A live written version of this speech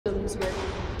deals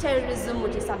with terrorism,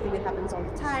 which is something that happens all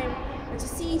the time. But to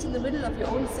see it in the middle of your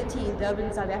own city in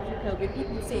Durban, South Africa, where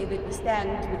people say that we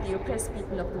stand with the oppressed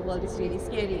people of the world is really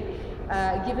scary.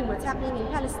 Given what's happening in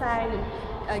Palestine,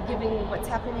 and given what's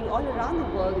happening all around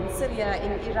the world, in Syria,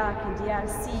 in Iraq, in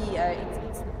DRC,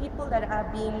 it's the people that are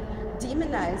being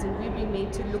demonized and we're being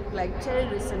made to look like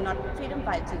terrorists and not freedom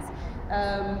fighters.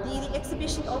 The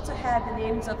exhibition also had the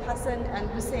names of Hassan and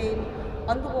Hussein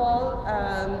on the wall.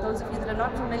 Those of you that are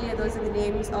not familiar, those are the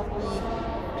names of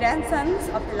the grandsons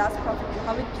of the last Prophet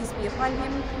Muhammad, peace be upon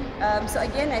him. So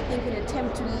again, I think an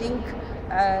attempt to link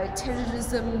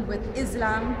terrorism with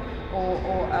Islam or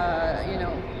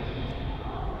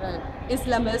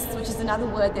Islamists, which is another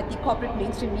word that the corporate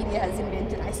mainstream media has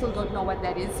invented. I still don't know what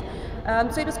that is.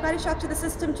 So it was quite a shock to the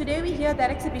system. Today we hear that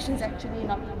exhibition is actually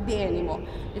not there anymore.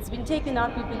 It's been taken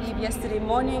out, we believe, yesterday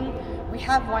morning. We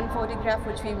have one photograph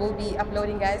which we will be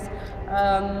uploading, guys.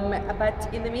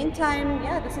 But in the meantime,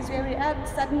 yeah, this is where we are.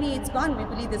 Suddenly it's gone. We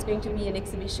believe there's going to be an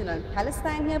exhibition on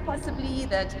Palestine here, possibly,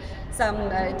 that some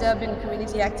Durban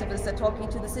community activists are talking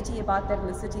to the city about that, and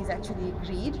the city's actually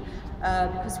agreed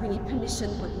because we need permission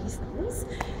for these things.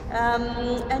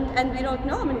 And we don't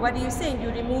know. I mean, what are you saying? You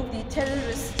remove the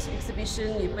terrorist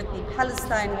exhibition, you put the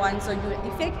Palestine one, so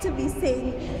you're effectively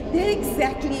saying they're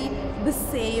exactly the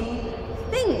same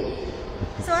thing.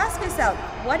 So ask yourself,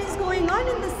 what is going on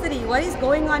in the city? What is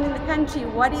going on in the country?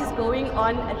 What is going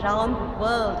on around the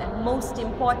world? And most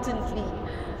importantly,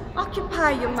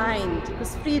 occupy your mind,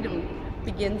 because freedom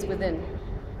begins within.